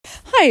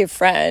Hi,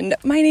 friend.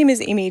 My name is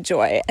Amy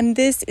Joy, and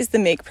this is the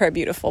Make Prayer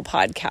Beautiful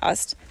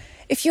podcast.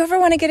 If you ever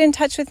want to get in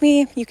touch with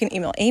me, you can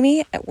email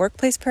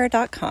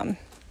amy@workplaceprayer.com.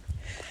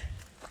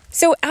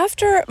 So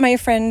after my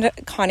friend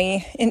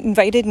Connie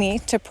invited me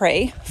to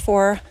pray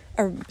for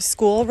a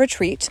school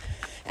retreat,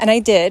 and I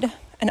did,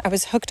 and I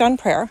was hooked on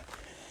prayer,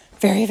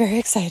 very, very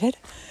excited,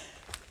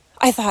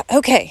 I thought,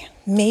 okay,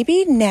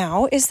 maybe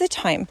now is the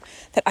time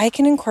that I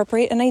can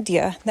incorporate an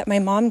idea that my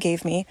mom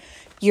gave me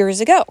years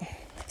ago.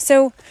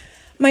 So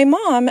my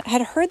mom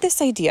had heard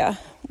this idea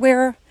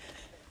where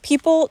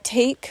people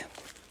take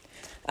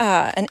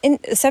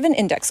 7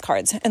 index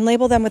cards and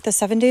label them with the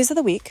 7 days of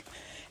the week.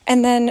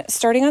 And then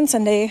starting on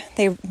Sunday,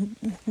 they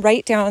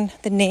write down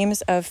the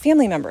names of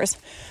family members,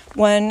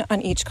 one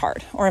on each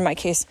card. Or in my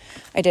case,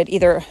 I did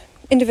either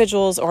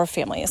individuals or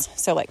families.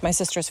 So like my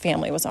sister's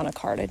family was on a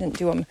card. I didn't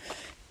do them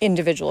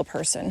individual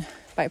person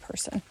by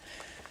person.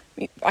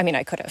 I mean,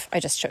 I could have. I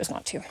just chose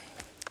not to.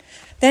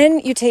 Then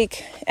you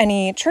take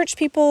any church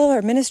people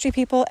or ministry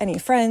people, any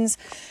friends,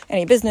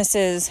 any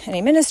businesses,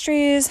 any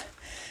ministries,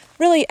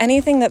 really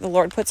anything that the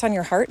Lord puts on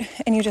your heart,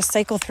 and you just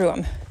cycle through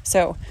them.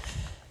 So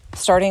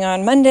starting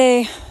on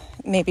Monday,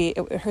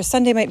 her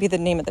Sunday might be the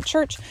name of the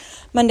church,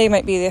 Monday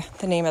might be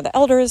the name of the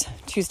elders,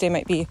 Tuesday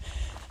might be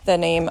the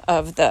name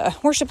of the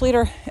worship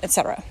leader,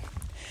 etc.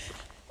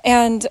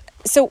 And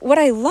so what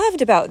I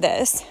loved about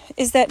this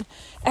is that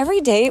every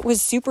day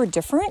was super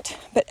different,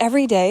 but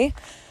every day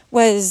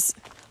was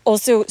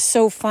also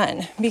so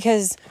fun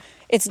because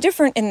it's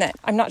different in that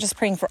I'm not just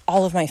praying for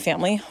all of my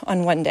family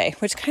on one day,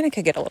 which kind of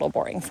could get a little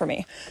boring for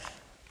me.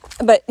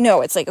 But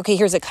no, it's like, okay,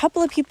 here's a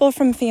couple of people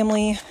from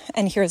family,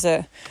 and here's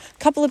a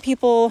couple of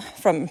people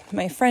from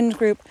my friend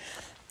group.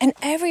 And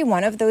every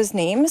one of those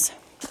names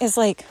is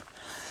like,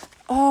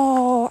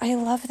 oh, I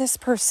love this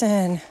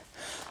person.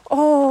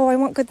 Oh, I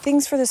want good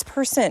things for this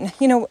person.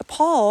 You know,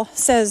 Paul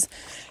says,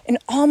 in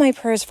all my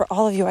prayers for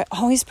all of you, I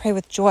always pray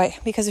with joy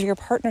because of your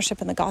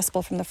partnership in the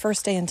gospel from the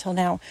first day until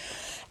now.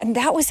 And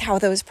that was how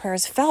those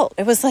prayers felt.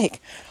 It was like,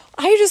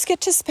 I just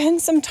get to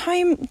spend some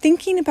time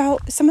thinking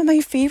about some of my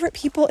favorite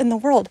people in the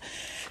world.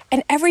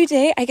 And every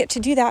day I get to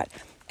do that.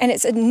 And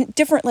it's a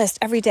different list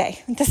every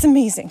day. That's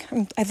amazing.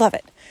 I love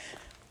it.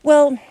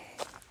 Well,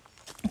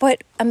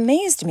 what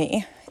amazed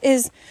me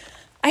is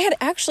I had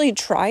actually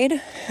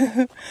tried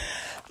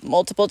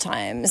multiple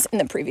times in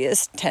the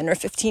previous 10 or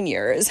 15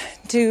 years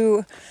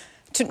to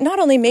not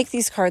only make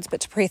these cards, but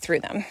to pray through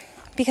them.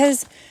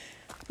 Because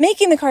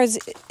making the cards,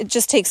 it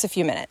just takes a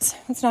few minutes.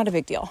 It's not a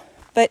big deal.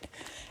 But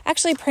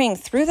actually praying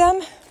through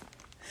them,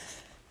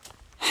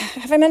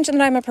 have I mentioned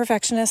that I'm a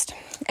perfectionist?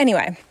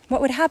 Anyway, what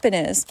would happen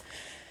is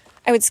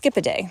I would skip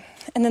a day.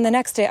 And then the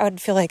next day I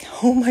would feel like,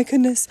 oh my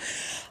goodness,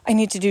 I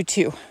need to do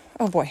 2.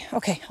 Oh boy,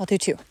 okay, I'll do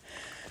 2.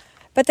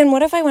 But then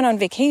what if I went on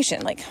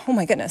vacation? Like, oh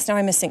my goodness, now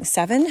I'm missing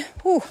 7?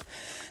 Ooh,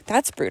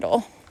 that's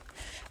brutal.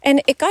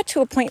 And it got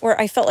to a point where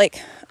I felt like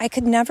I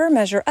could never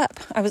measure up.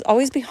 I was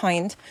always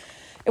behind.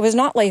 It was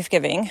not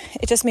life-giving.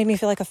 It just made me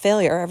feel like a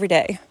failure every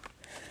day.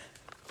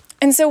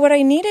 And so what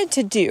I needed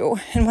to do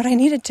and what I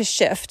needed to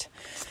shift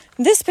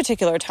this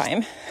particular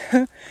time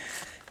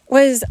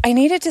was I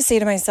needed to say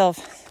to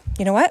myself,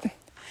 you know what?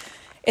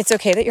 It's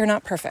okay that you're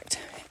not perfect.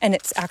 And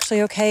it's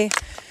actually okay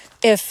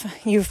if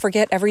you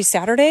forget every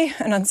Saturday,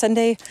 and on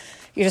Sunday,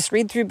 you just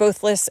read through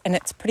both lists, and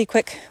it's pretty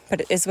quick,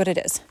 but it is what it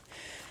is.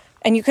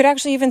 And you could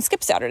actually even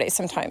skip Saturdays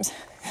sometimes.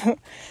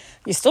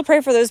 You still pray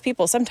for those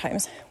people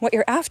sometimes. What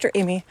you're after,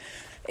 Amy,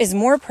 is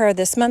more prayer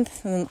this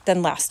month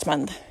than last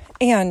month.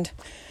 And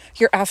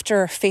you're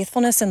after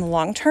faithfulness in the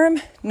long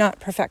term,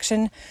 not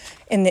perfection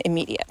in the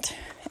immediate.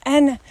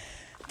 And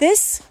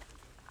this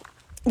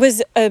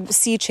was a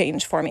sea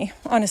change for me,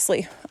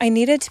 honestly. I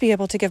needed to be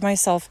able to give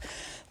myself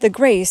the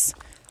grace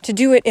to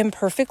do it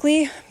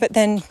imperfectly, but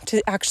then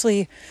to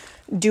actually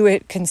do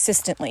it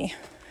consistently.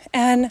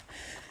 And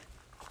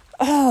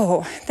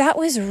that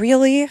was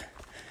really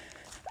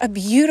a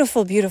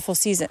beautiful, beautiful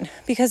season,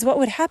 because what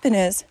would happen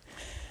is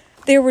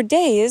there were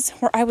days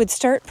where I would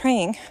start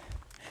praying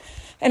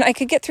and I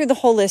could get through the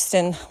whole list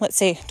in, let's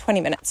say,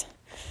 20 minutes.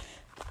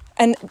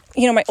 And,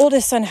 you know, my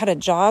oldest son had a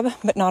job,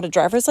 but not a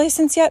driver's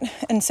license yet.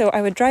 And so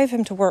I would drive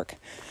him to work,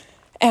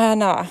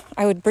 and I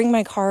would bring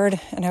my card,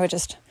 and I would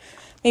just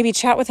maybe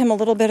chat with him a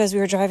little bit as we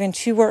were driving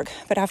to work.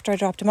 But after I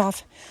dropped him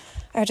off,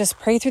 I would just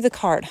pray through the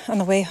card on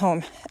the way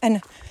home.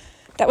 And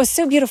that was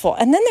so beautiful.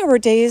 And then there were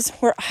days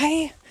where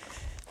I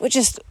would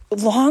just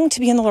long to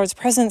be in the Lord's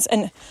presence.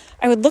 And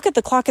I would look at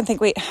the clock and think,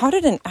 wait, how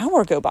did an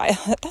hour go by?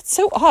 That's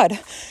so odd.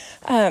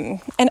 And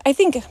I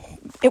think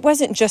it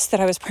wasn't just that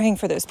I was praying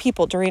for those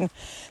people during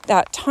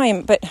that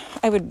time, but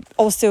I would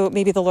also,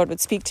 maybe the Lord would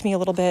speak to me a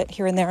little bit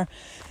here and there.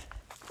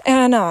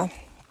 And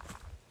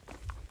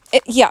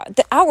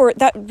the hour,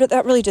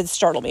 that really did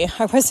startle me.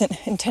 I wasn't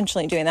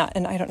intentionally doing that,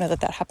 and I don't know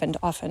that happened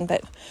often,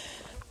 but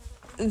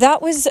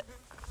that was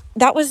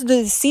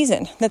the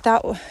season that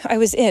I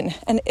was in,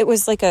 and it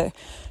was like a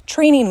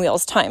training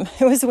wheels time.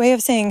 It was a way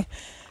of saying,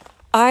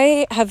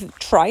 I have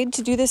tried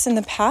to do this in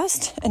the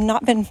past and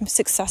not been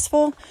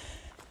successful,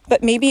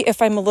 but maybe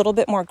if I'm a little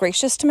bit more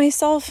gracious to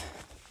myself,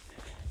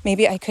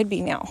 maybe I could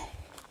be now.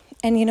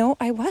 And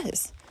I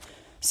was.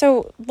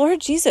 So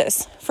Lord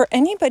Jesus, for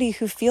anybody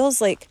who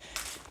feels like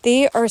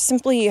they are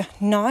simply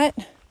not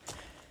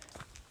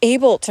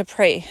able to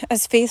pray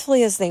as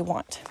faithfully as they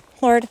want,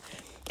 Lord,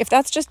 if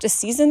that's just a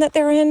season that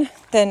they're in,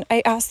 then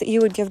I ask that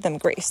you would give them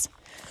grace.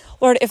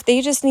 Lord, if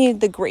they just need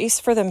the grace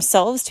for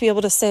themselves to be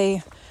able to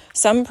say,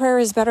 some prayer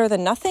is better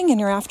than nothing, and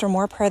you're after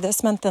more prayer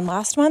this month than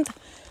last month,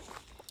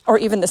 or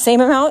even the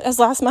same amount as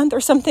last month or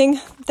something,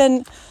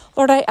 then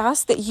Lord, I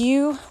ask that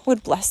you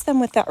would bless them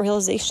with that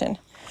realization.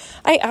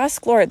 I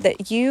ask, Lord,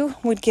 that you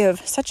would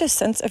give such a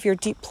sense of your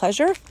deep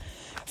pleasure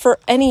for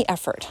any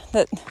effort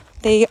that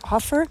they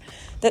offer,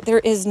 that there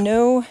is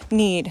no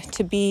need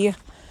to be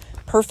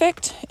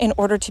perfect in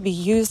order to be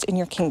used in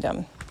your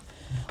kingdom.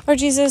 Lord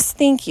Jesus,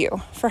 thank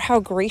you for how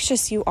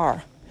gracious you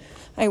are.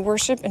 I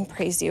worship and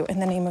praise you in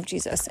the name of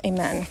Jesus.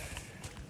 Amen.